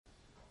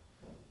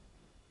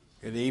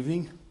Good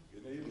evening.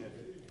 Good evening.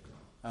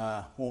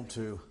 I want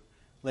to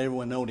let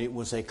everyone know that it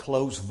was a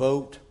close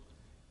vote,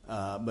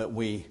 but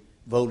we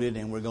voted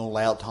and we're going to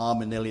allow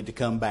Tom and Nellie to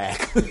come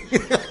back.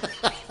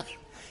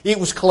 It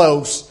was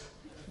close.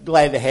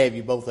 Glad to have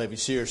you, both of you,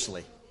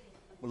 seriously.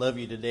 We love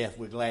you to death.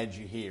 We're glad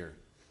you're here.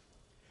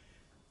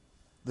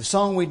 The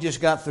song we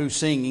just got through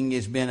singing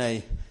has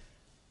been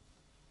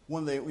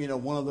one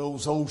of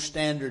those old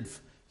standard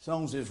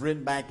songs that's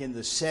written back in the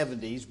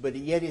 70s, but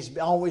yet it's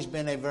always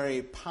been a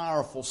very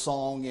powerful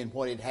song in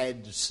what it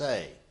had to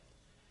say,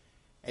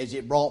 as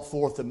it brought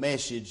forth the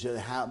message of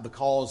how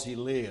because He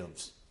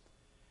lives.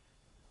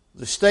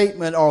 The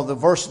statement or the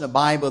verse in the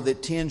Bible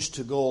that tends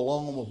to go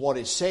along with what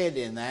is said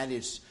in that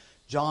is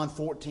John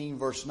 14,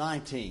 verse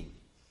 19.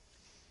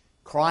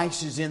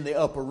 Christ is in the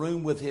upper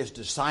room with His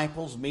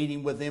disciples,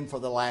 meeting with them for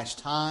the last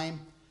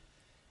time,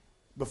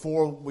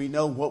 before we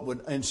know what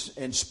would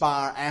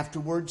inspire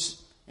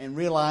afterwards, and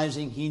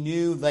realizing He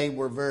knew they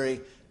were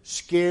very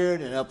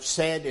scared and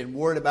upset and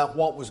worried about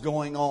what was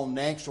going on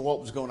next or what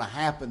was going to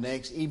happen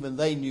next. Even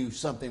they knew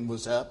something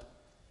was up.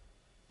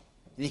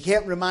 And He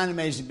kept reminding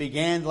them as He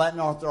began, let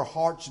not their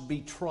hearts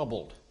be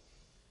troubled.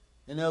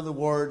 In other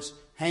words,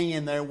 hang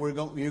in there.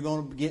 You're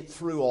going to get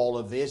through all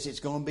of this.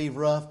 It's going to be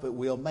rough, but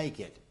we'll make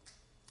it.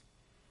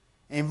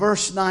 In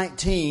verse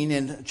 19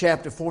 in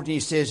chapter 14, He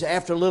says,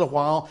 after a little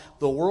while,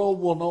 the world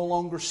will no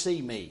longer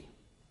see me,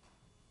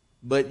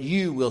 but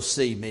you will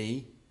see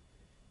me.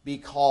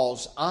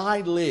 Because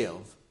I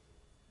live,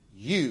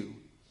 you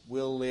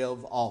will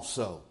live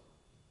also.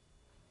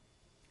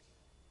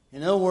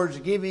 In other words,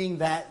 giving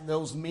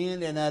those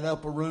men in that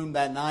upper room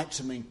that night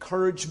some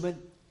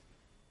encouragement,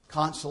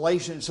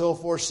 consolation, and so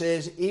forth,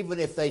 says, even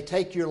if they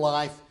take your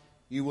life,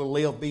 you will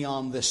live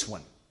beyond this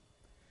one.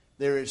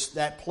 There is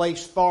that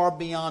place far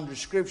beyond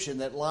description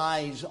that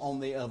lies on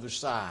the other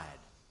side.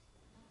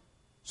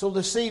 So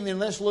this evening,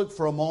 let's look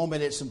for a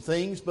moment at some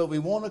things, but we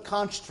want to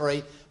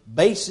concentrate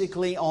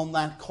basically on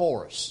that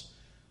chorus,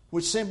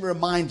 which simply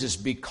reminds us,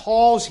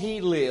 because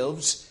He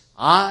lives,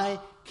 I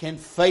can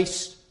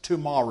face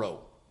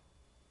tomorrow.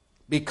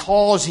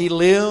 Because He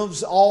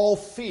lives, all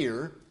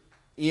fear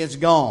is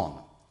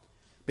gone.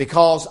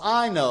 Because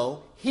I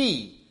know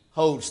He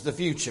holds the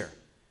future.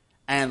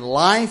 And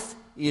life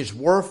is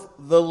worth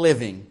the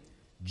living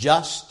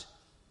just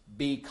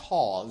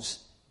because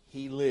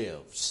He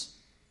lives.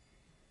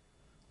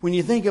 When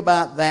you think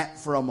about that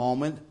for a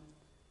moment,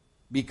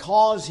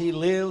 because He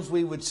lives,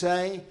 we would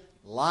say,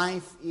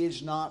 life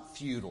is not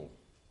futile.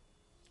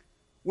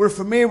 We're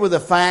familiar with the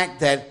fact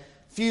that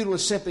futile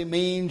simply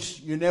means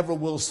you never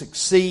will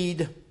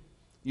succeed,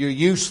 you're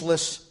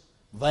useless,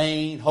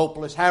 vain,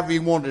 hopeless, however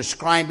you want to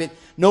describe it,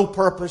 no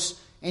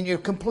purpose, and you're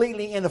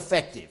completely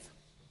ineffective.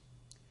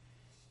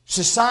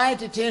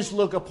 Society tends to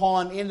look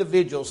upon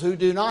individuals who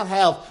do not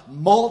have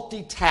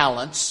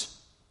multi-talents,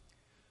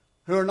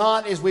 who are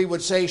not, as we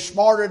would say,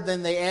 smarter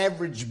than the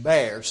average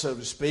bear, so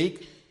to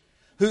speak,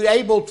 who are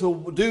able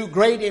to do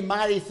great and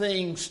mighty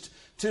things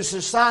to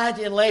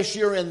society. Unless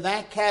you're in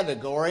that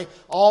category,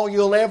 all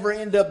you'll ever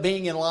end up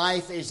being in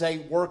life is a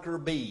worker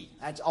bee.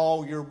 That's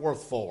all you're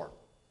worth for.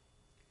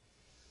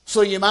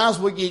 So you might as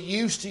well get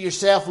used to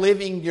yourself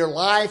living your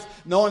life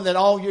knowing that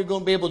all you're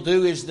going to be able to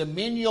do is the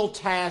menial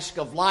task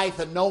of life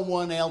that no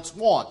one else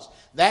wants.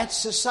 That's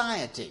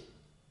society.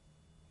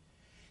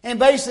 And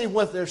basically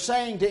what they're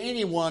saying to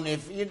anyone,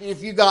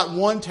 if you got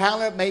one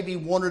talent, maybe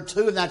one or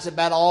two, and that's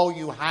about all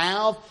you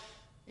have,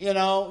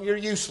 you're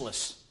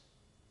useless.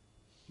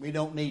 We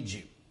don't need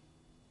you.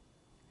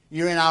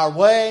 You're in our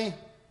way.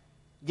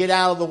 Get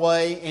out of the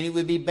way. And it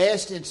would be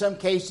best in some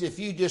cases if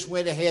you just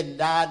went ahead and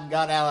died and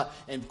got out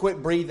and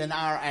quit breathing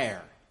our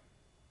air.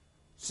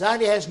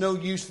 Society has no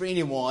use for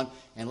anyone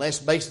unless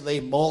basically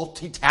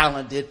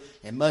multi-talented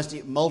and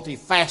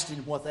multifaceted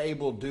in what they're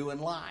able to do in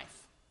life.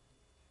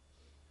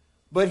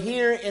 But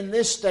here in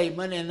this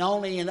statement, and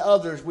only in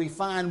others, we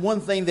find one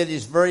thing that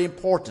is very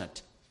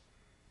important.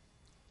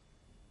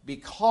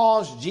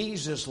 Because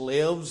Jesus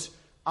lives,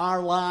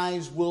 our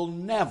lives will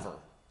never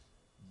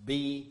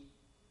be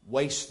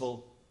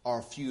wasteful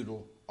or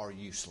futile or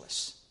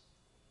useless.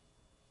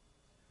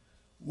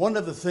 One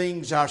of the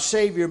things our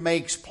Savior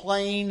makes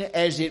plain,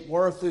 as it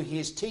were, through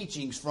His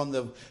teachings from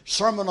the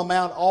Sermon on the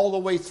Mount all the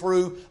way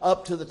through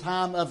up to the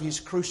time of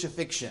His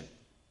crucifixion.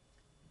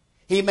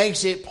 He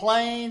makes it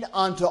plain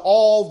unto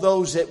all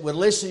those that were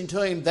listening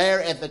to Him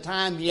there at the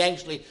time He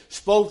actually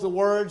spoke the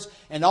words.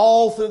 And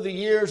all through the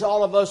years,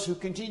 all of us who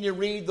continue to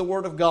read the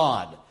Word of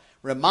God,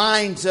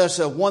 reminds us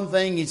of one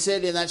thing He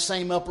said in that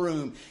same upper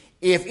room.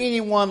 If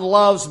anyone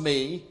loves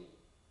me,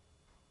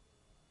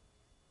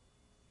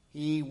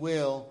 he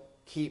will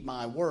keep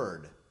my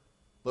word.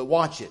 But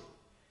watch it.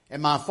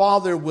 And my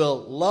Father will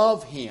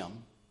love him.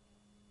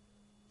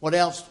 What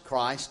else,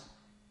 Christ?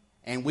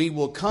 And we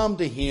will come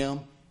to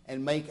Him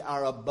and make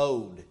our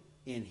abode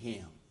in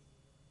Him.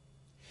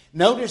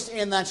 Notice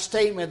in that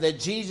statement that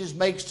Jesus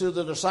makes to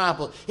the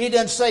disciples, He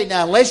doesn't say,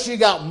 now unless you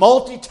got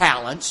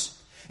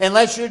multi-talents,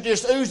 Unless you're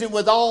just oozing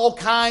with all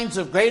kinds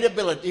of great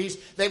abilities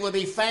that would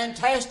be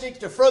fantastic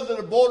to further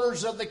the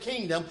borders of the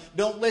kingdom,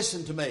 don't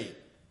listen to me.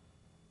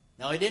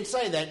 No, he didn't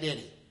say that, did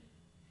he?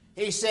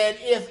 He said,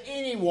 if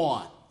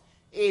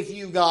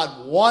you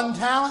got one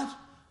talent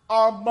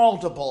or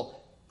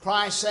multiple,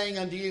 Christ saying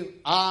unto you,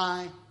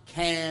 I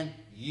can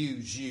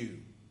use you.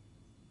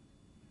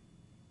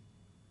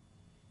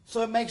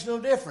 So it makes no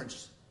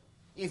difference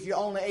if you're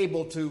only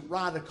able to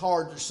write a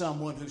card to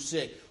someone who's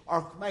sick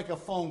or make a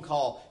phone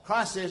call.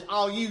 Christ says,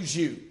 I'll use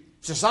you.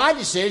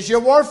 Society says you're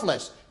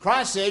worthless.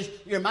 Christ says,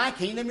 you're my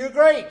kingdom, you're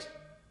great.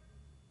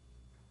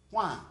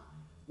 Why?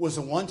 Was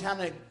the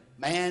one-talented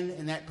man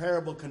in that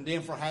parable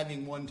condemned for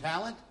having one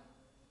talent?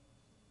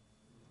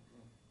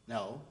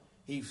 No.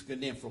 He was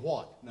condemned for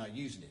what? Not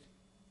using it.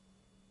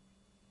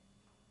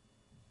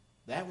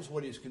 That was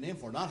what he was condemned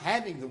for. Not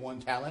having the one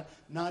talent,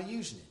 not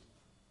using it.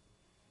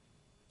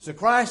 So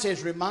Christ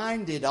has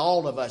reminded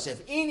all of us,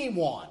 if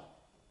anyone,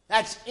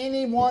 that's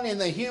anyone in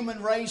the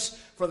human race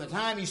from the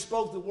time he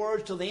spoke the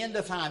words till the end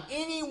of time,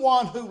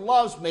 anyone who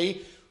loves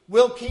me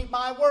will keep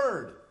my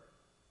word.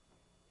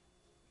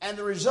 And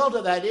the result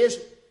of that is,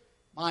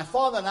 my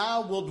Father and I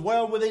will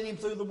dwell within him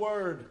through the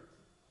word.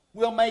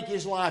 We'll make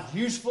his life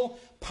useful,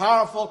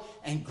 powerful,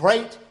 and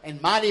great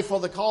and mighty for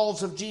the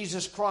cause of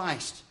Jesus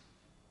Christ.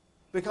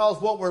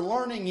 Because what we're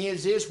learning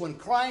is when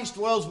Christ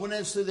dwells within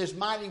us through this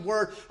mighty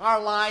word,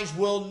 our lives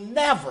will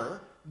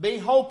never be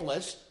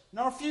hopeless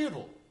nor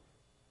futile.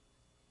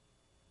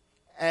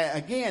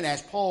 Again,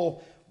 as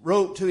Paul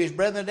wrote to his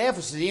brethren at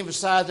Ephesus, he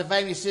emphasized the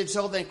fact, he said,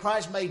 so that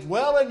Christ may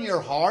dwell in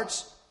your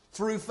hearts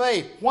through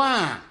faith.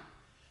 Why?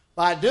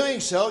 By doing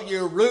so,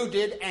 you're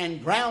rooted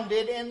and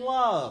grounded in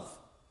love.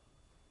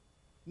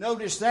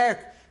 Notice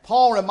there,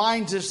 Paul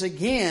reminds us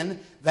again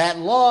that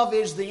love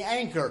is the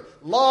anchor.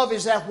 Love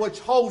is that which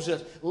holds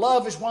us.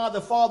 Love is why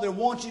the Father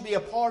wants you to be a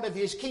part of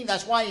his kingdom.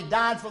 That's why he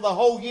died for the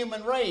whole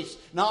human race,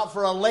 not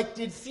for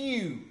elected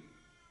few.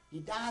 He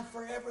died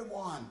for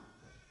everyone.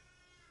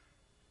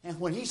 And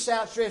when he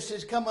outstretched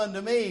says, come unto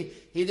me,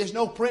 there's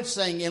no prince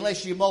saying,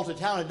 unless you're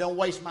multi-talented, don't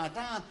waste my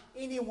time.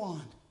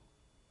 Anyone.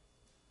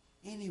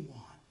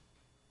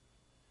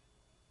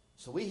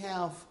 So we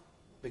have,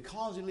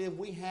 because we live,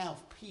 we have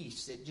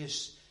peace that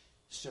just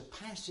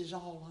surpasses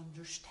all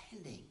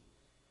understanding.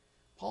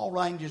 Paul,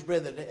 writing to his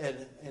brother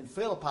in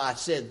Philippi,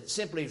 said,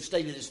 simply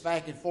stated this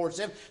fact in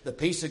 4:7, the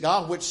peace of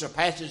God which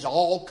surpasses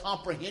all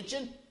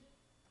comprehension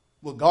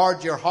will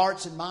guard your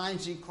hearts and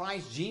minds in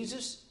Christ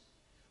Jesus.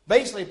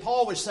 Basically,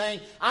 Paul was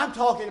saying, I'm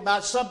talking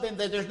about something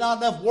that there's not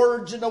enough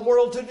words in the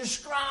world to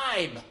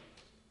describe.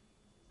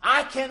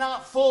 I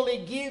cannot fully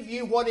give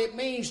you what it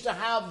means to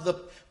have the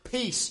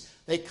peace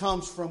that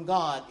comes from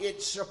God.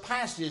 It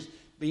surpasses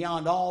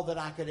beyond all that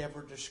I could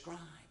ever describe.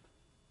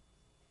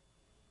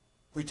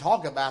 We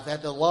talk about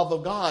that, the love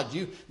of God.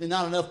 There's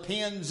not enough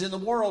pens in the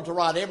world to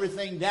write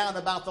everything down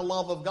about the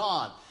love of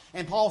God.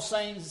 And Paul's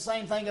saying the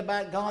same thing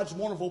about God's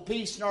wonderful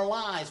peace in our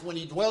lives when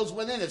he dwells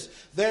within us.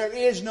 There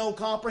is no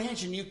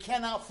comprehension. You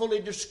cannot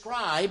fully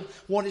describe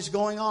what is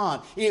going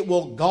on. It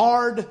will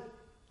guard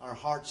our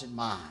hearts and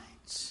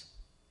minds.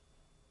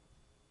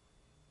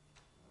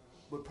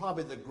 But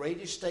probably the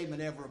greatest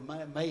statement ever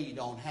made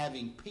on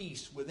having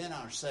peace within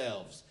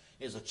ourselves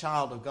is a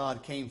child of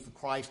God came from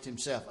Christ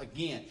himself.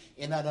 Again,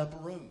 in that upper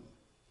room.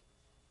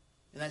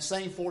 In that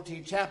same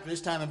 14th chapter,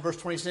 this time in verse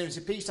 27, it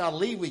says, peace I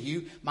leave with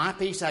you, my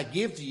peace I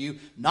give to you.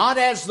 Not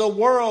as the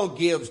world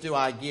gives do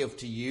I give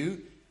to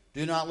you.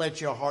 Do not let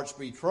your hearts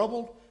be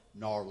troubled,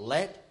 nor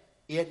let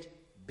it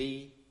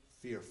be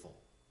fearful.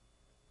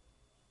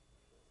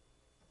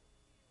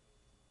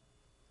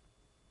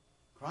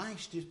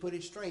 Christ just put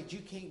it straight. You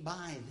can't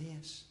buy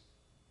this.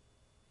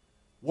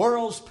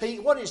 World's peace.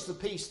 What is the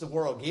peace the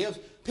world gives?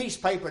 Peace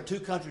paper, two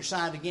countries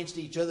signed against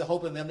each other,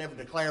 hoping they'll never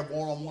declare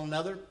war on one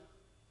another.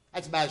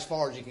 That's about as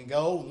far as you can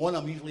go. One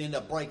of them usually end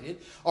up breaking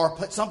it. Or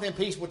put something in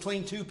peace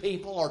between two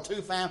people or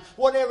two families.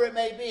 Whatever it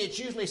may be, it's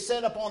usually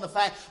set up on the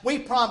fact we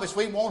promise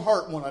we won't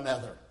hurt one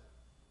another.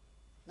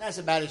 That's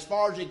about as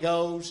far as it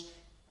goes,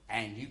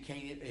 and you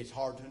can't. It's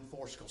hard to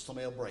enforce because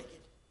somebody will break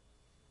it.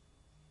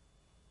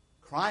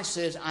 Christ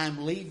says,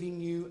 I'm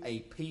leaving you a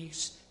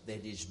peace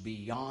that is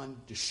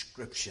beyond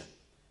description.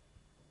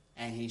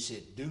 And he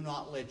said, do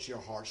not let your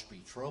hearts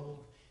be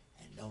troubled,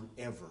 and don't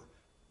ever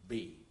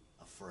be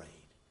afraid.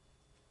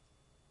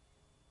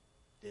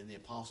 Then the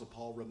Apostle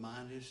Paul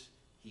reminded us,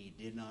 he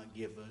did not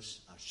give us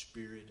a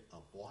spirit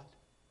of what?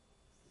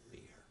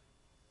 Fear.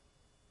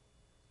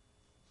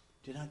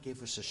 Did not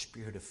give us a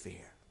spirit of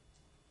fear.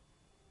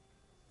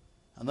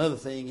 Another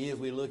thing is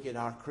we look at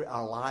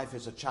our life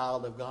as a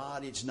child of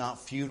God. It's not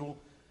futile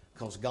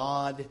because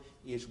God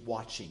is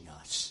watching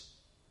us.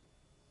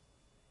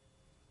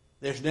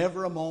 There's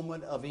never a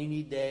moment of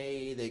any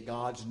day that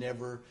God's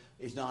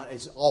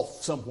is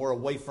off somewhere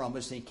away from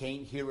us and he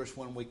can't hear us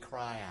when we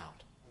cry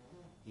out.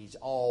 He's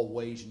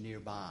always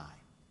nearby.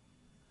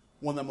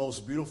 One of the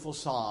most beautiful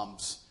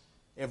psalms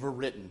ever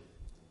written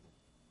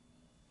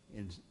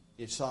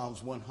is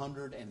Psalms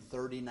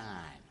 139.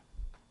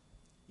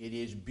 It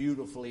is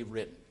beautifully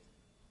written.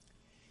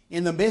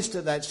 In the midst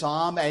of that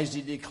psalm, as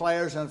he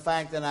declares on the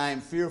fact that I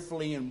am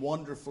fearfully and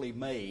wonderfully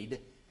made,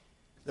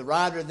 the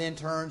writer then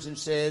turns and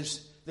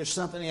says, there's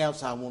something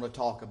else I want to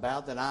talk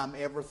about that I'm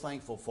ever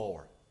thankful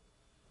for.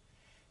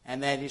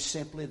 And that is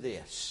simply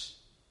this.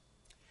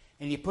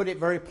 And he put it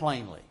very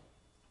plainly.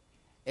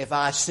 If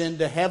I ascend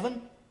to heaven,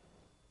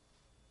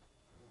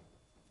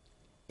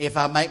 if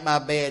I make my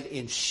bed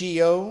in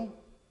Sheol,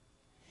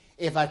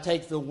 if I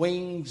take the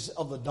wings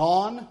of the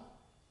dawn,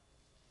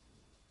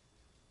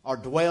 or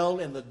dwell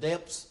in the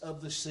depths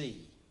of the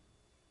sea.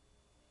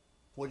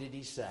 What did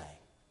he say?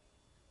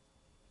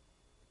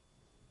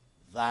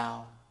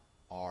 Thou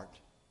art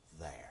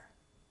there.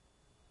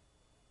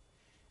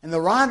 And the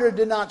writer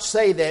did not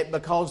say that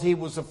because he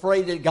was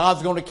afraid that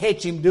God's going to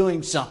catch him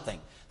doing something.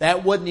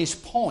 That wasn't his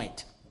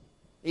point,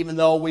 even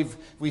though we've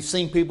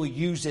seen people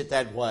use it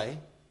that way.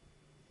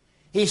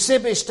 He's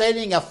simply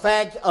stating a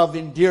fact of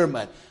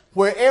endearment.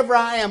 Wherever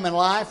I am in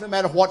life, no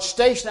matter what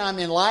station I'm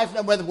in life,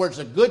 no matter whether it's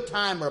a good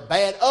time or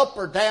bad, up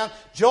or down,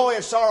 joy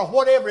or sorrow,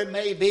 whatever it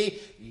may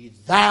be,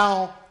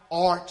 thou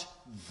art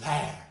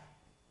there.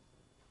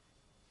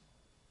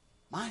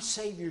 My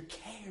Savior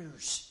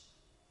cares.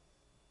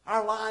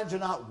 Our lives are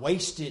not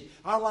wasted.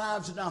 Our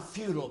lives are not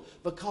futile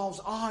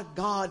because our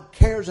God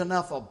cares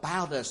enough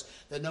about us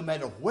that no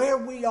matter where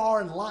we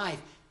are in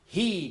life,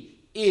 He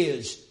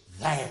is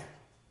there.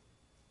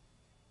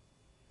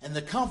 And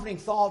the comforting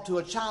thought to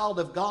a child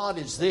of God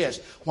is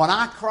this. When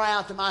I cry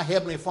out to my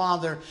Heavenly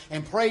Father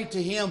and pray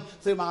to Him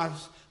through my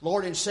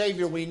Lord and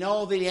Savior, we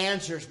know the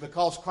answers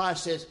because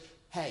Christ says,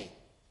 hey,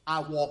 I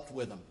walked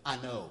with Him. I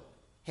know.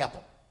 Help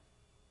Him.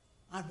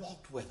 I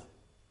walked with Him.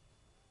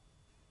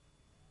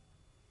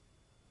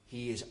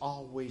 He is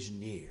always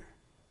near.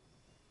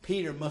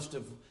 Peter must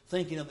have,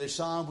 thinking of this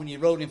psalm when he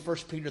wrote in 1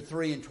 Peter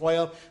 3 and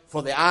 12,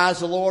 for the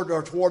eyes of the Lord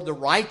are toward the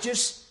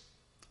righteous,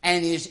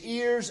 and His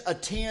ears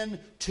attend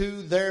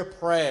to their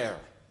prayer.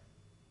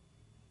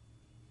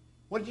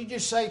 What did you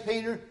just say,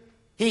 Peter?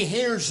 He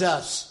hears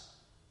us.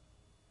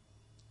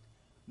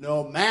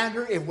 No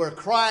matter if we're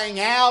crying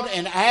out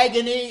in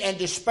agony and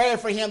despair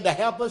for Him to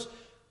help us,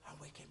 or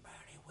we can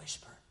barely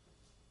whisper.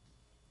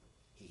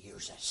 He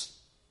hears us.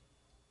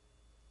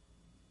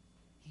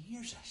 He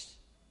hears us.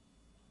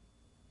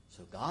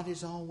 So God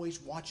is always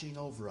watching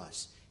over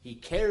us. He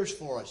cares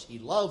for us. He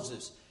loves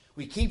us.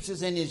 He keeps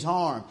us in His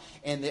arm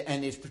and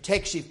His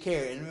protective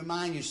care. And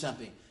remind you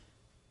something.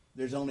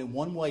 There's only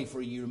one way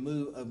for you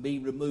to be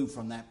removed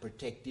from that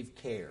protective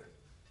care.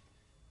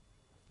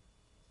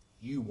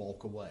 You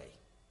walk away.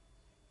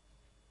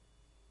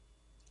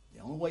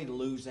 The only way to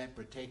lose that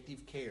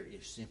protective care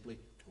is simply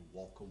to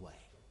walk away.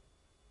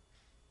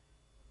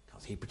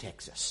 Because He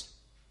protects us.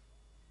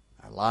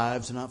 Our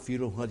lives are not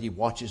futile, but He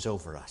watches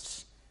over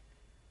us.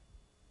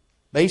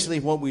 Basically,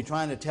 what we're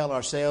trying to tell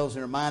ourselves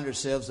and remind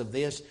ourselves of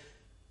this,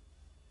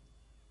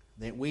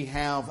 that we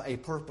have a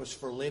purpose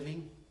for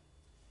living.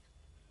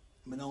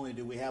 But not only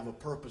do we have a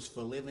purpose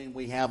for living,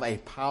 we have a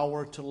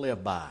power to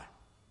live by.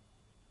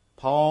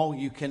 Paul,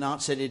 you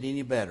cannot say it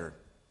any better.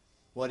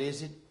 What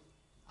is it?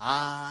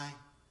 I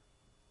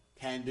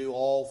can do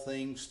all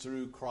things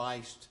through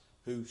Christ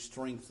who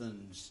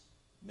strengthens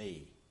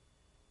me.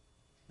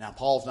 Now,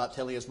 Paul's not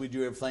telling us we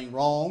do everything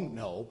wrong.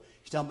 No.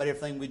 He's talking about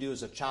everything we do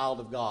as a child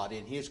of God.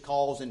 In His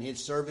cause, in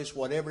His service,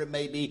 whatever it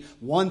may be,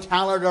 one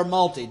talent or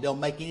multi, don't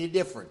make any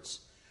difference.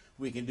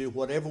 We can do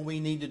whatever we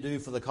need to do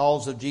for the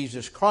cause of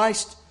Jesus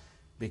Christ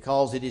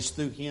because it is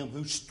through Him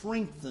who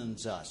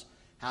strengthens us.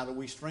 How do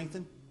we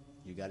strengthen?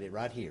 You got it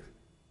right here.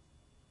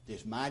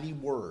 This mighty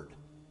Word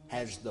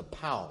has the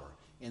power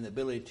and the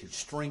ability to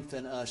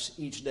strengthen us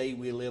each day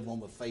we live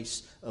on the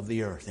face of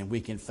the earth. And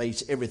we can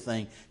face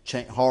everything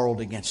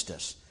hurled against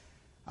us.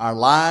 Our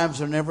lives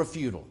are never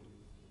futile.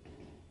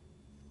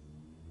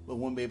 But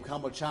when we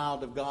become a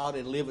child of God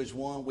and live as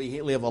one, we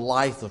live a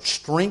life of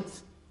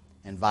strength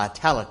and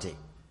vitality.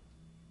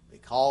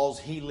 Because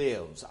He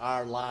lives,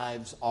 our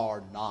lives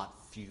are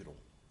not futile.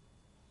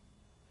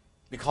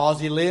 Because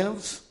He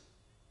lives,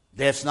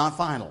 death's not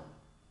final.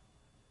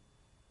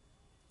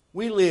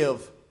 We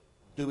live,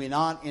 do we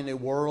not, in a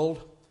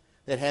world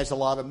that has a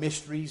lot of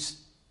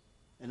mysteries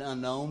and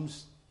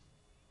unknowns?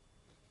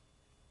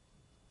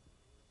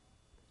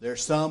 There are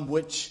some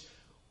which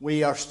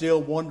we are still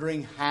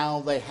wondering how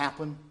they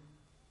happened,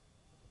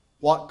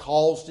 what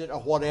caused it, or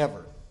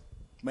whatever.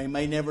 We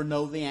may never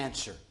know the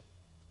answer.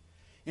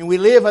 And we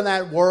live in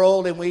that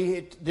world,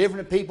 and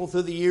different people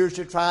through the years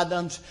have tried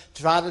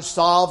to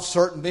solve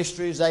certain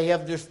mysteries they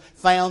have just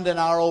found in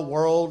our old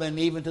world, and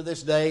even to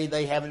this day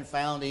they haven't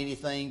found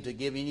anything to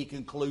give any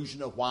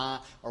conclusion of why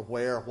or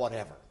where or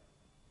whatever.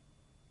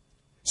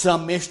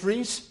 Some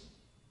mysteries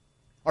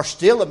are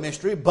still a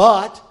mystery,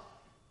 but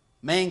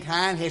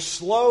mankind has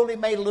slowly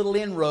made little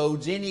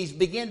inroads in. He's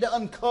begun to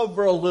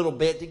uncover a little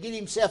bit to get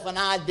himself an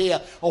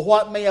idea of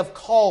what may have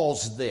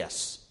caused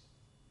this.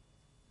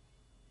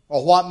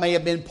 or what may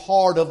have been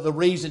part of the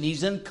reason.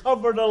 He's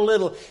uncovered a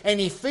little, and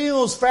he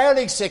feels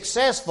fairly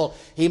successful.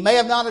 He may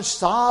have not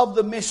solved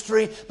the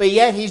mystery, but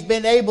yet he's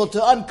been able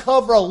to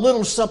uncover a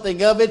little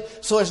something of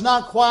it, so it's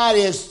not quite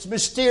as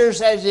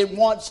mysterious as it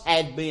once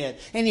had been.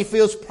 And he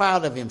feels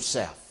proud of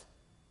himself.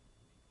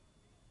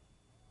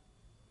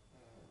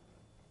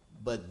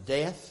 But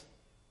death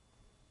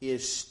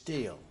is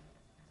still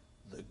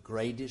the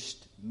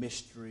greatest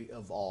mystery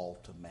of all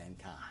to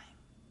mankind.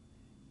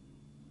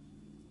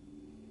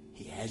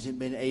 He hasn't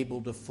been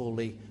able to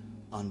fully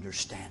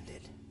understand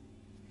it.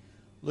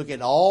 Look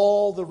at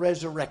all the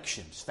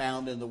resurrections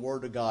found in the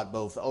Word of God,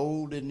 both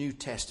Old and New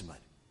Testament.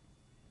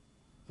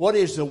 What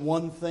is the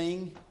one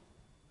thing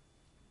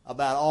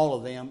about all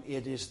of them?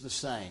 It is the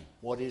same.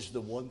 What is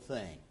the one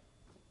thing?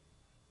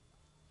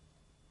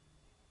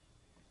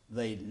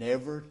 They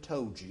never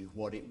told you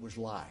what it was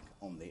like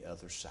on the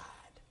other side.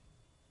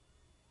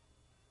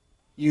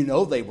 You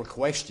know they were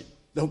questioned.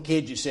 Don't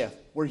kid yourself.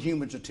 We're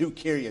humans are too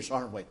curious,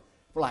 aren't we?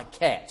 We're like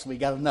cats. We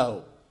got to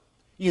know.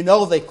 You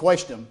know they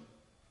questioned them.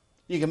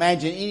 You can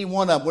imagine any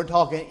one of them. We're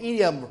talking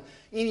any of them,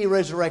 any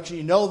resurrection.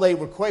 You know they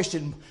were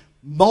questioned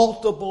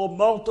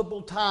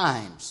multiple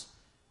times.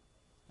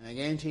 And I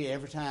guarantee you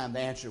every time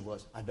the answer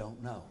was, I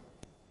don't know.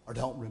 Or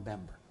don't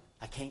remember.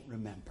 I can't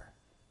remember.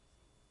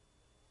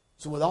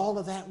 So with all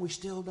of that, we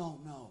still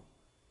don't know.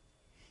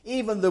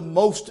 Even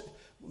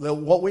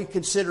what we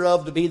consider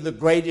of to be the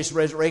greatest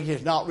resurrection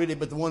is not really,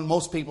 but the one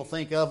most people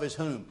think of is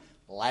whom?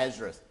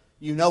 Lazarus.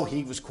 You know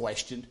he was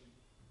questioned.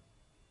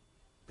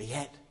 But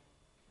yet,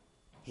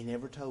 he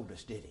never told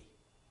us, did he?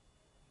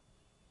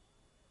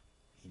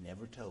 He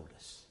never told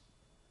us.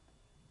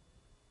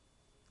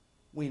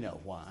 We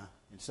know why.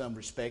 In some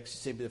respects,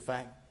 it's simply the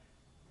fact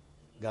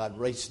God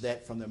erased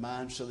that from their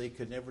minds so they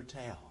could never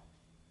tell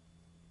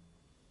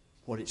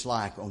what it's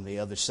like on the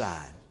other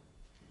side.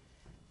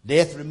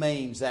 Death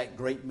remains that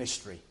great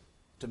mystery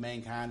to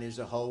mankind as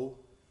a whole.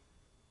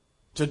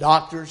 To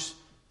doctors,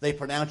 they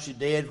pronounce you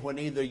dead when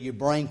either your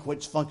brain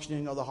quits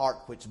functioning or the heart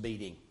quits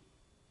beating.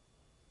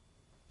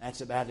 That's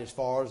about as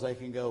far as they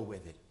can go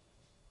with it.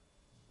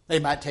 They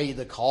might tell you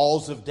the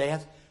cause of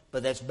death,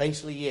 but that's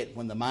basically it.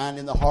 When the mind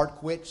and the heart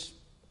quits,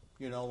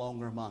 you're no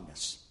longer among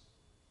us.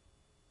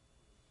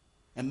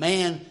 And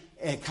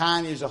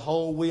mankind as a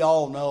whole, we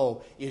all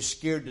know, is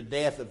scared to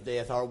death of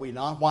death, are we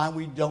not? Why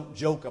we don't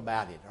joke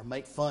about it or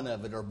make fun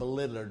of it or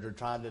belittle it or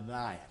try to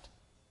deny it.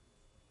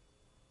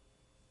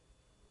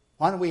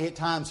 Why do we at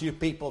times hear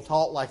people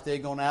talk like they're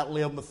going to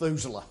outlive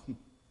Methuselah?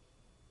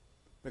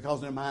 Because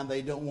in their mind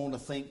they don't want to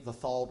think the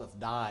thought of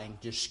dying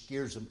just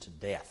scares them to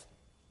death.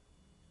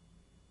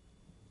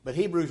 But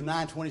Hebrews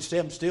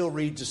 9:27 still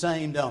reads the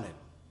same, don't it?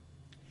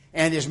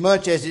 And as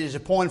much as it is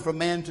appointed for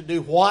man to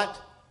do what?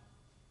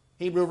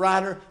 Hebrew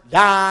writer,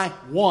 die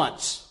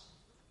once.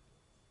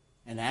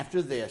 And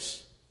after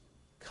this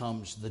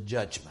comes the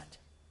judgment.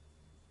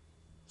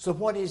 So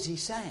what is he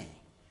saying?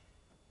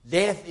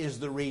 Death is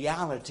the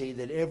reality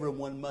that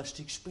everyone must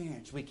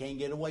experience. We can't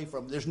get away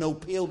from it. There's no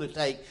pill to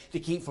take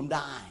to keep from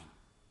dying.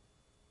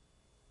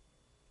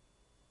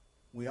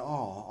 We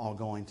all are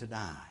going to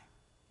die.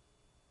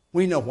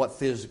 We know what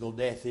physical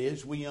death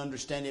is. We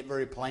understand it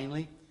very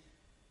plainly.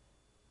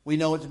 We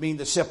know it to mean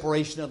the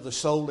separation of the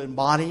soul and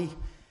body.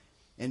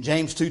 In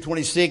James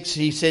 2:26,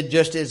 he said,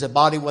 just as a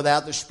body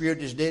without the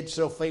spirit is dead,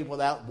 so faith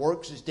without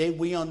works is dead.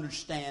 We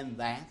understand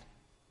that.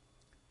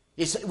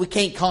 We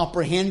can't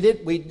comprehend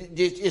it.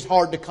 It's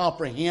hard to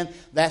comprehend.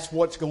 That's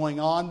what's going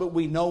on, but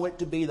we know it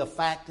to be the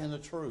fact and the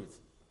truth.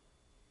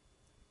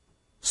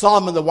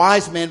 Solomon the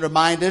wise man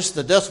reminds us,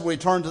 the dust will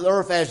return to the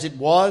earth as it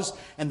was,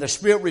 and the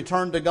spirit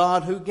returned to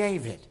God who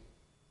gave it.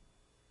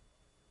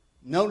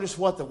 Notice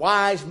what the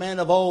wise men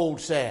of old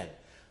said.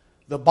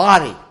 The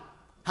body,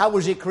 how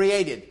was it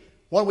created?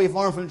 What we've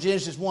learned from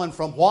Genesis 1,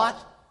 from what?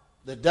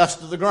 The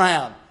dust of the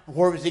ground. And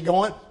where was it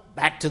going?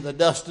 Back to the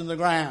dust in the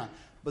ground.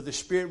 But the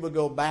spirit will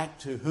go back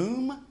to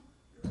whom?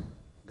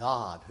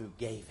 God who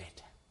gave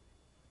it.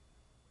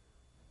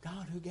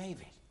 God who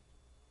gave it.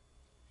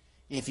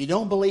 If you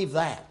don't believe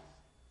that,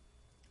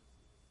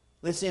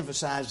 let's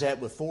emphasize that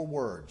with 4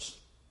 words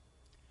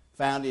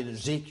found in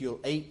Ezekiel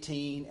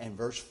 18 and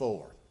verse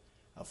 4.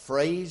 A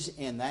phrase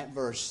in that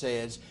verse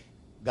says,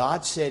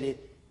 God said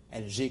it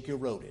and Ezekiel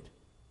wrote it.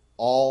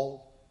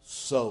 All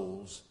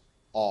souls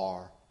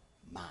are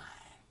mine.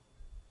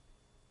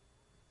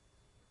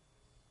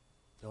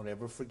 Don't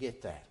ever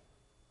forget that.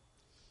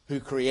 Who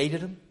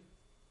created them?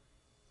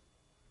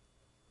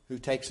 Who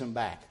takes them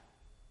back?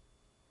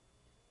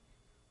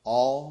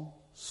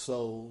 All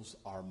souls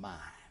are mine.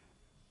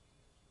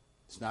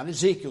 It's not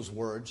Ezekiel's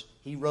words.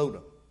 He wrote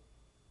them.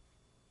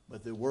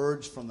 But the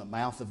words from the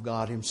mouth of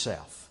God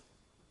himself.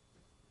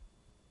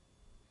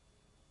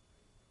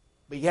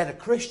 But yet a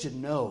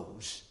Christian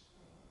knows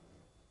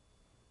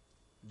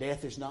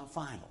death is not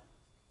final.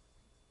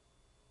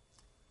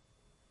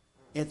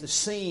 At the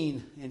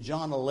scene in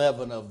John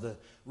 11 of the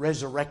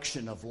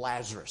resurrection of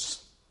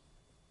Lazarus,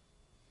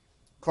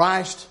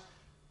 Christ,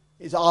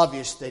 it's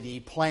obvious that he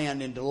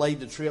planned and delayed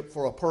the trip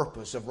for a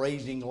purpose of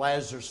raising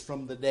Lazarus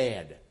from the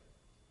dead.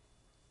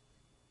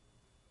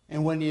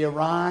 And when he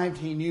arrived,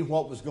 he knew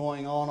what was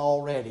going on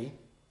already.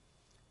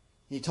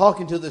 He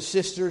talking to the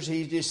sisters,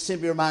 he just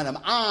simply reminded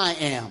them, I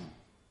am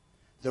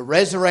the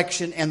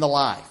resurrection and the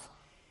life.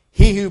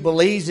 He who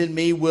believes in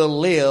me will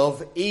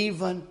live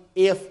even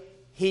if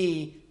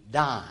he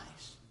dies.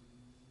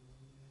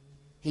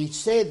 He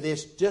said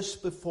this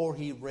just before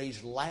he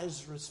raised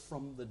Lazarus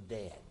from the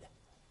dead.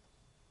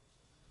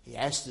 He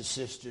asked the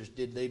sisters,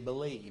 did they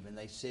believe? And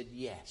they said,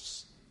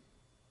 yes.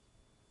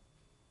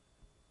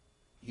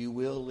 You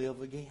will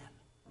live again.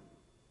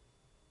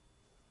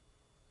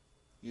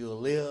 You'll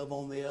live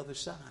on the other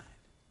side.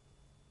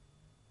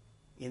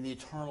 In the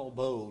eternal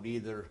abode,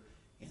 either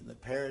in the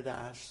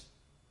paradise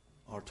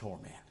or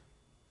torment.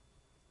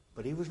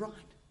 But he was right.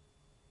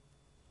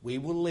 We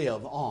will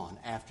live on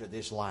after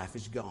this life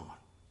is gone.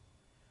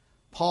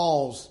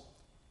 Paul's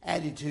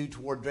attitude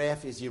toward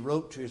death, as he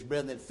wrote to his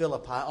brethren at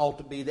Philippi, ought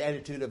to be the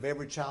attitude of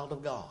every child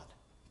of God.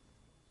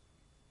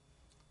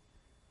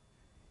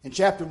 In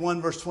chapter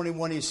 1, verse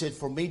 21, he said,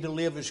 for me to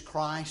live is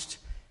Christ,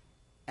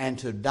 and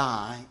to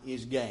die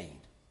is gain.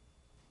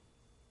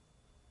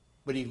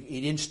 But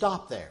he didn't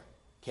stop there.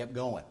 Kept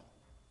going.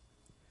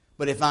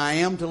 But if I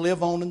am to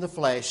live on in the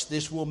flesh,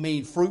 this will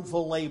mean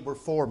fruitful labor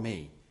for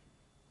me.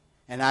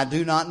 And I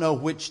do not know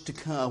which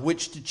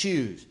to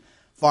choose.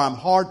 For I'm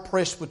hard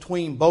pressed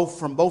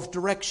from both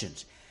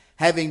directions,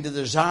 having the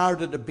desire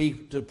to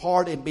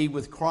depart and be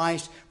with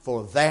Christ,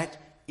 for that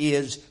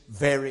is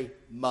very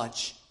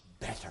much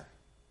better.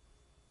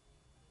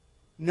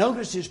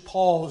 Notice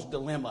Paul's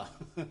dilemma.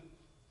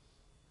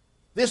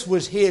 This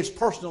was his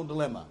personal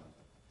dilemma.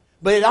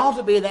 But it ought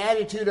to be the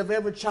attitude of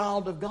every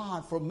child of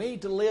God. For me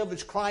to live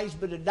is Christ,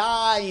 but to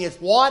die is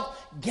what?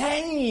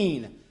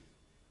 Gain.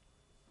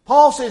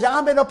 Paul says,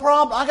 I'm in a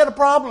problem. I got a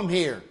problem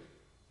here.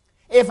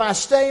 If I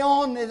stay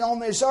on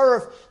this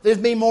earth, there's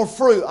be more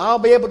fruit. I'll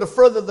be able to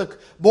further the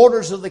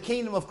borders of the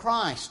kingdom of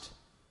Christ.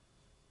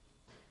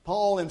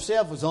 Paul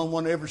himself was the only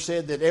one who ever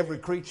said that every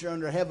creature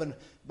under heaven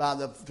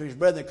to his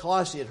brethren in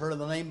Colossae had heard of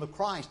the name of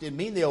Christ. Didn't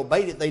mean they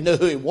obeyed it. They knew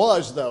who he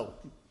was, though.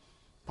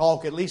 Paul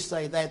could at least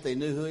say that. They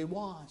knew who he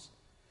was.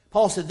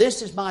 Paul said,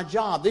 this is my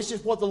job. This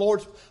is what the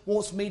Lord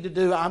wants me to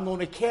do. I'm going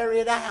to carry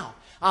it out.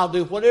 I'll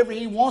do whatever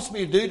he wants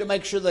me to do to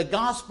make sure the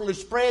gospel is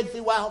spread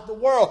throughout the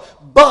world.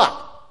 But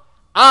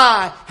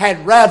I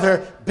had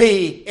rather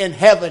be in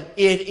heaven.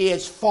 It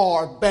is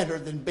far better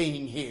than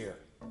being here.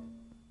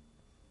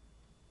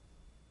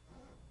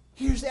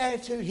 Here's the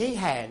attitude he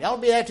had. That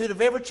would be the attitude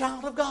of every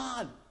child of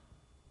God.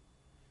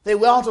 That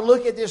we ought to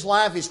look at this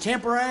life as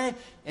temporary,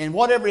 and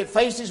whatever it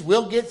faces,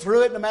 we'll get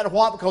through it no matter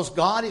what, because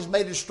God has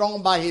made us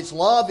strong by his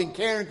love and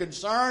care and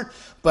concern.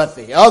 But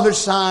the other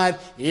side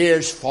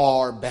is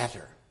far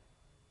better.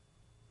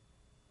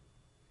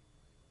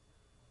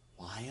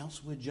 Why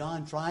else would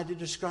John try to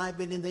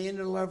describe it in the end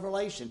of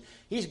Revelation?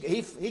 He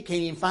can't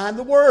even find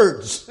the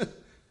words.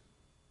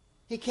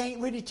 He can't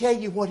really tell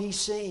you what he's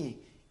saying.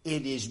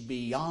 It is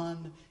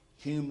beyond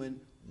human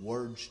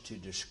words to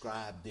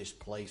describe this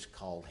place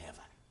called heaven.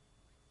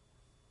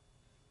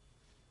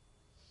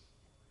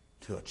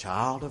 To a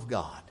child of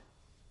God,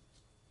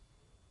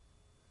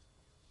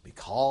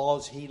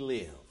 because he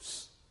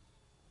lives,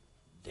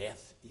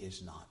 death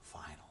is not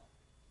final.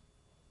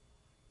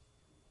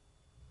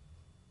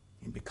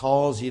 And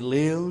because he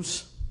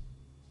lives,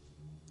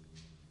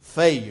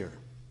 failure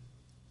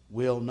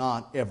will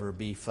not ever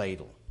be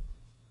fatal.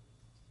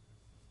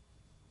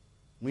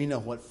 We know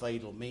what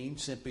fatal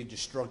means. Simply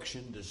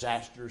destruction,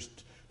 disasters,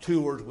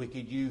 two words we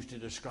could use to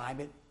describe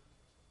it.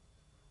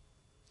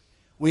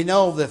 We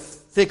know the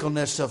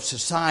fickleness of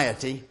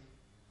society,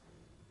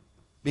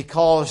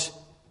 because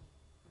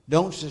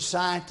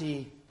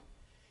isn't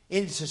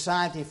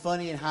society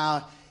funny in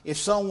how if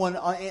someone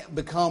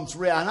becomes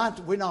real,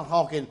 we're not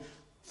talking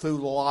food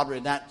lottery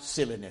and that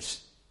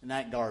silliness and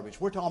that garbage.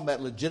 We're talking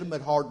about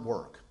legitimate hard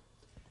work.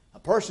 A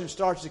person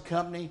starts a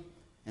company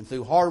and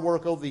through hard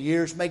work over the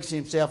years makes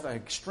himself an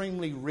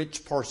extremely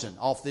rich person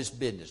off this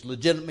business,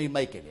 legitimately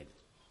making it.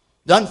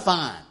 Done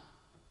fine.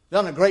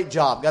 Done a great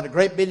job. Got a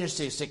great business.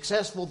 Is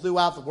successful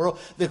throughout the world.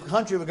 The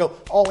country would go,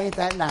 oh, ain't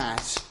that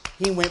nice?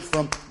 He went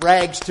from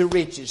rags to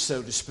riches,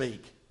 so to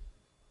speak.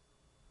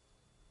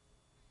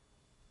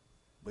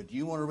 But do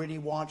you want to really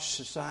watch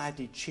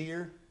society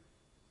cheer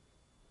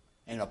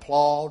and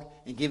applaud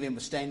and give him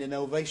a standing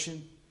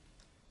ovation?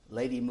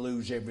 Let him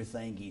lose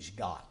everything he's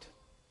got.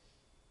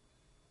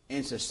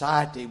 And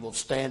society will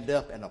stand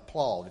up and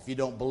applaud. If you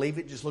don't believe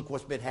it, just look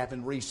what's been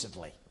happening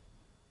recently.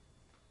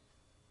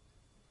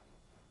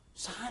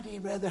 Society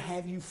would rather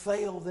have you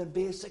fail than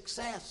be a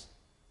success.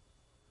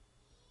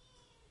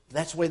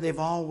 That's the way they've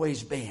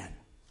always been.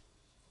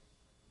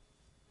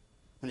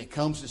 When it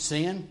comes to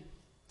sin,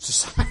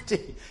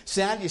 society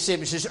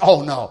says,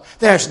 oh no,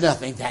 there's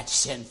nothing that's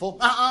sinful.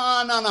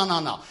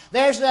 No.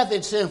 There's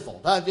nothing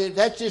sinful.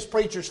 That's just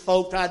preachers'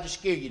 folk trying to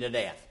scare you to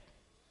death.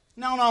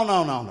 No.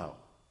 No.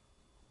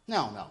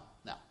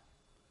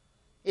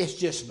 It's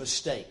just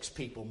mistakes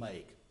people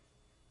make.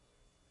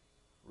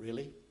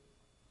 Really?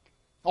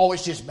 Oh,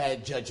 it's just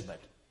bad judgment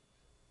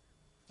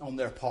on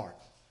their part.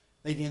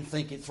 They didn't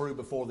think it through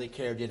before they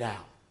carried it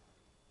out.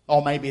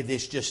 Or maybe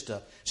this just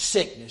a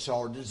sickness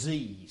or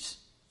disease.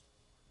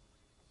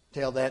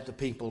 Tell that to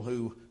people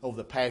who over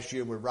the past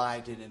year were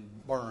rioted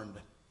and burned.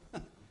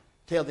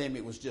 Tell them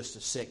it was just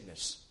a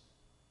sickness.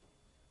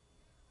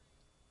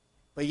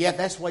 But yet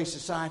that's the way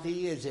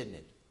society is, isn't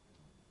it?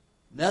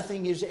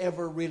 Nothing is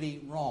ever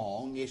really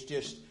wrong. It's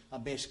just a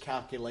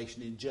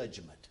miscalculation in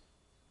judgment.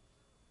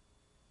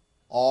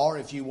 Or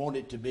if you want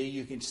it to be,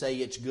 you can say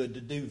it's good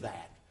to do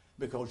that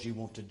because you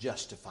want to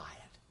justify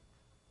it.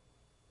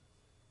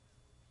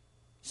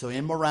 So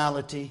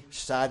immorality,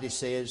 society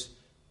says,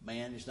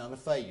 man is not a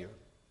failure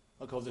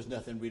because there's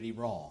nothing really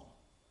wrong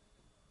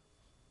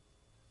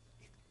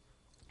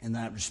in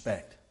that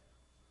respect.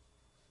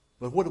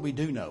 But what do we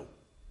do know?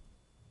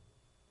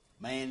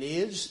 Man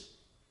is,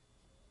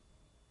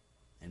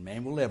 and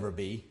man will ever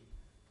be,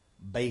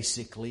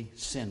 basically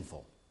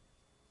sinful.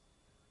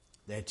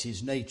 That's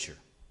his nature,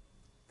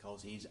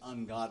 because he's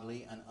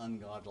ungodly and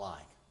ungodlike.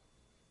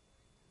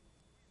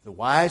 The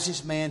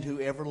wisest man who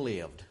ever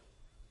lived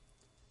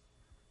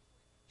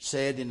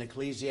said in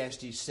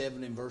Ecclesiastes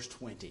 7 and verse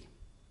 20,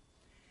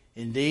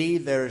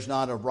 "Indeed, there is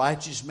not a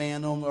righteous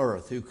man on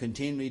earth who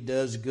continually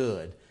does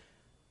good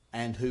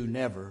and who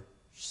never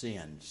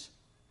sins."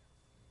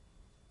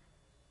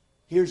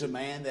 Here's a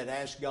man that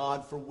asked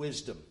God for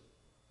wisdom.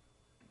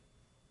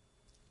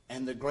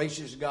 And the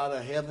gracious God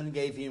of heaven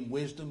gave him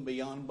wisdom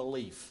beyond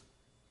belief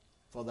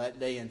for that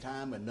day and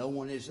time, and no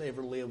one has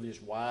ever lived as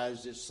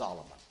wise as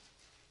Solomon.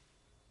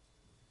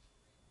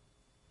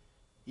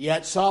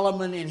 Yet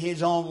Solomon in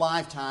his own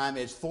lifetime,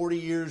 as 40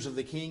 years of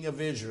the king of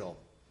Israel,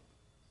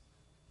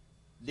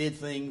 did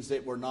things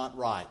that were not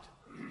right.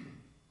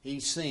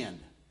 He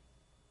sinned.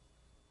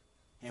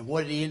 And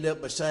what did he end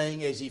up by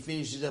saying as he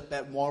finishes up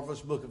that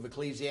marvelous book of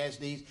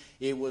Ecclesiastes?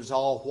 It was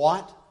all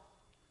what?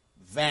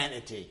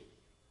 Vanity.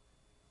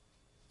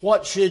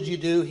 What should you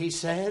do, he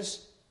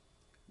says?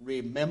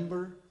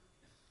 Remember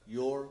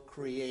your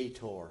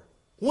Creator.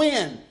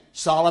 When,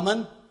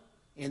 Solomon?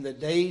 In the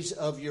days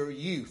of your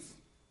youth.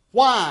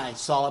 Why,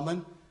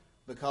 Solomon?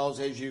 Because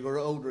as you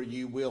grow older,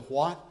 you will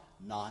what?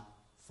 Not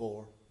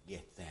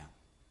forget them.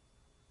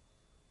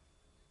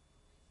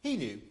 He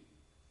knew.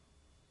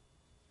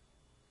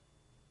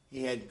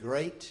 He had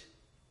great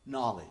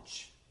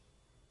knowledge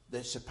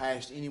that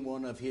surpassed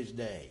anyone of his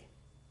day.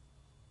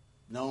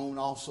 Known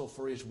also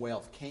for his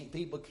wealth.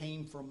 People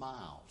came for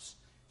miles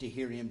to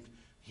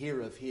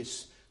hear of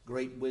his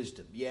great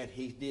wisdom. Yet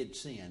he did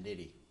sin, did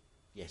he?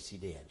 Yes, he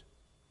did.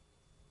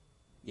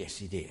 Yes,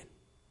 he did.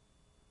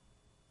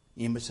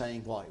 In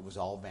saying what? It was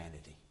all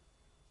vanity.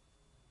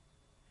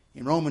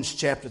 In Romans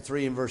chapter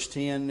 3 and verse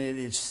 10,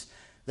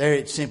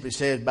 it simply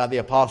says by the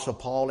Apostle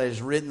Paul,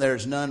 "As written, there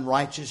is none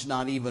righteous,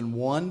 not even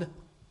one."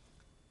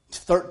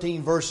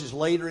 13 verses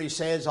later, he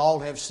says, "All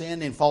have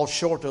sinned and fall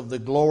short of the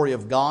glory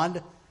of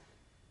God."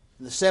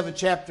 In the 7th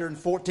chapter and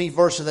 14th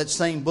verse of that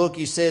same book,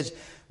 he says,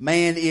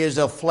 "Man is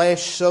of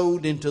flesh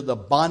sold into the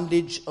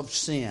bondage of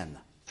sin."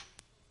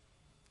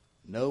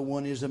 No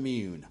one is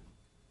immune.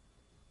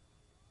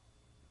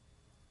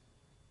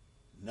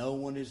 No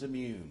one is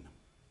immune.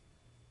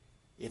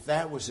 If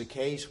that was the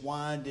case,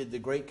 why did the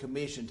Great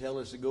Commission tell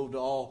us to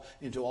go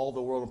into all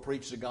the world and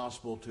preach the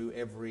gospel to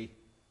every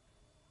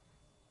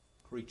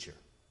creature?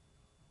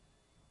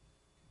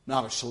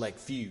 Not a select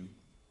few,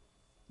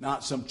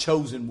 not some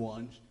chosen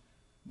ones,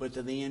 but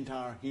to the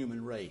entire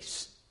human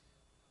race.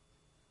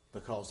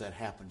 Because that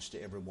happens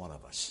to every one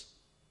of us.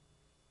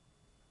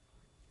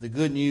 The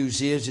good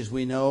news is, as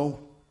we know,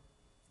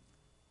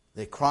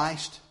 that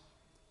Christ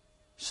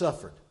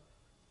suffered,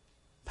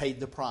 paid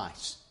the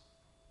price.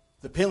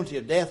 The penalty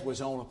of death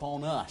was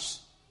upon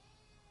us,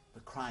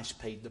 but Christ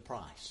paid the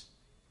price,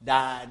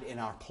 died in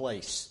our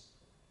place.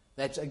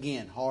 That's,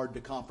 again, hard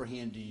to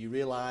comprehend. Do you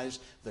realize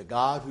the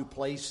God who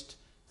placed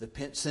the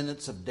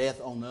sentence of death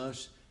on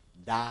us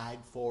died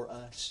for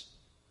us?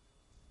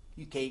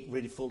 You can't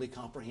really fully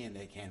comprehend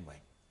that, can we?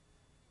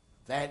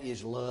 That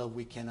is love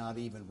we cannot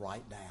even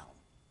write down.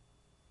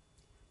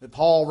 But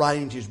Paul,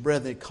 writing to his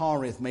brethren at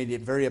Corinth, made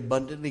it very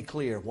abundantly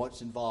clear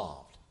what's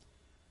involved.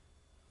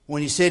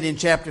 When he said in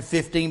chapter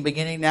 15,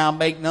 beginning, "Now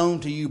make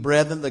known to you,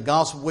 brethren, the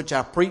gospel which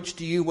I preached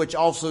to you, which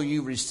also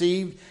you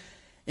received,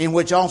 in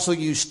which also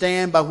you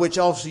stand, by which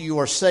also you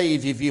are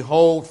saved, if you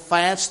hold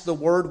fast the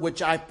word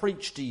which I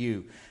preached to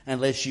you,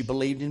 unless you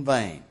believed in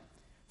vain.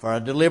 For I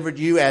delivered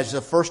you as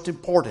of first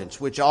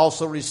importance, which I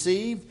also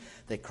received,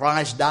 that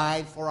Christ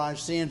died for our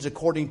sins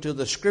according to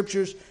the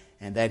Scriptures,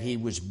 and that he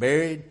was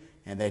buried,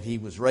 and that he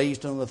was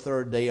raised on the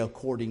third day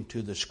according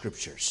to the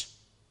Scriptures."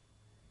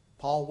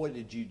 Paul, what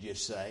did you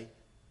just say?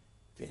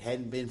 If it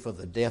hadn't been for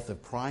the death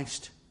of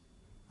Christ,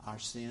 our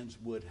sins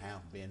would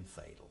have been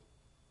fatal.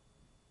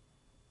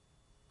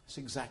 That's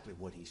exactly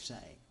what he's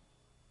saying.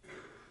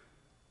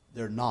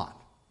 They're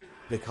not,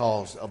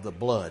 because of the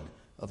blood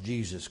of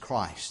Jesus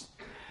Christ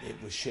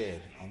that was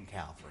shed on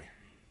Calvary.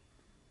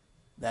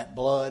 That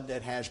blood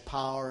that has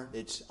power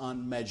that's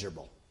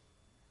unmeasurable,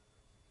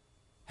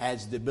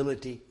 has the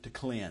ability to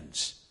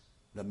cleanse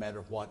no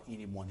matter what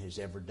anyone has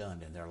ever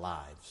done in their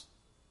lives.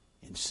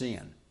 in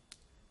sin,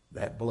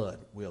 that blood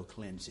will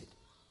cleanse it.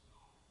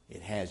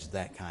 It has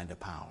that kind of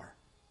power.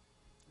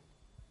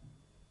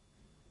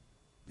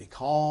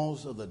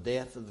 Because of the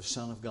death of the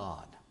Son of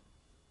God,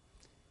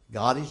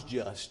 God is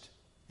just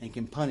and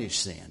can punish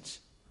sins,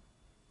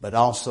 but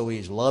also He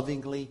is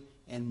lovingly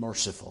and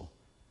merciful.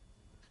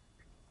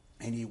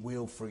 And He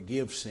will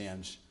forgive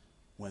sins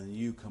when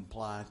you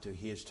comply to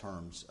His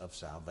terms of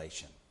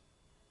salvation.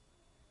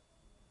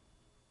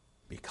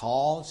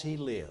 Because He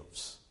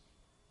lives,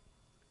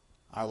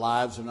 our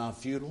lives are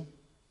not futile.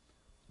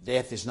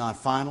 Death is not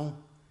final.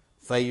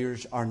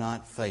 Failures are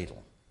not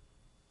fatal.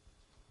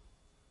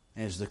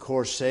 As the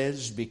Course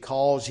says,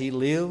 because He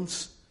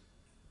lives,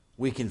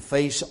 we can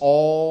face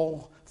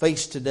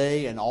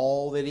today and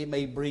all that it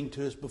may bring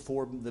to us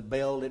before the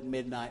bell at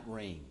midnight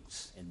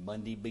rings and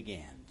Monday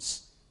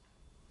begins.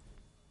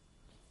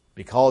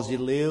 Because He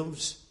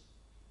lives,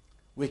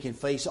 we can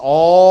face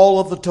all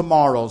of the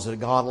tomorrows that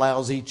God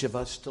allows each of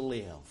us to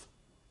live.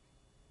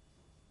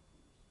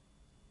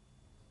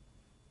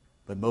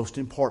 But most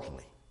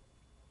importantly,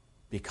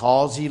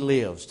 because He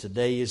lives,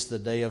 today is the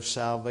day of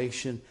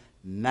salvation.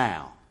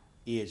 Now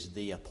is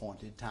the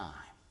appointed time.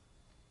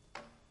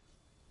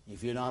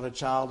 If you're not a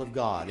child of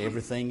God,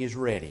 everything is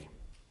ready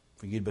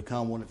for you to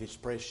become one of His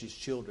precious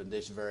children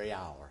this very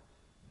hour.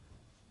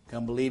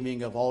 Come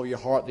believing of all your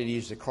heart that He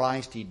is the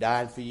Christ, He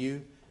died for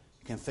you,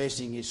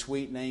 confessing His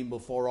sweet name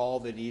before all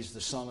that He is the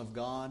Son of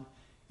God,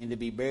 and to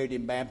be buried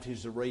in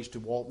baptism, raised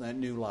to walk in that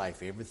new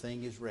life.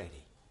 Everything is ready.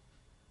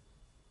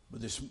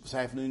 But this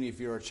afternoon, if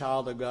you're a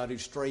child of God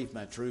who's strayed from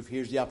that truth,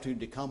 here's the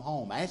opportunity to come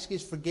home. Ask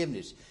His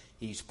forgiveness.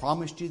 He's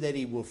promised you that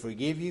He will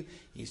forgive you.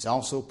 He's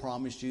also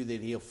promised you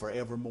that He'll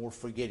forevermore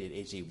forget it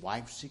as He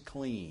wipes it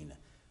clean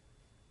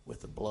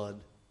with the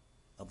blood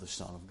of the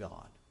Son of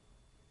God.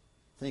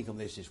 Think of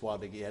this as while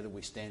together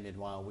we stand and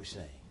while we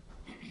sing.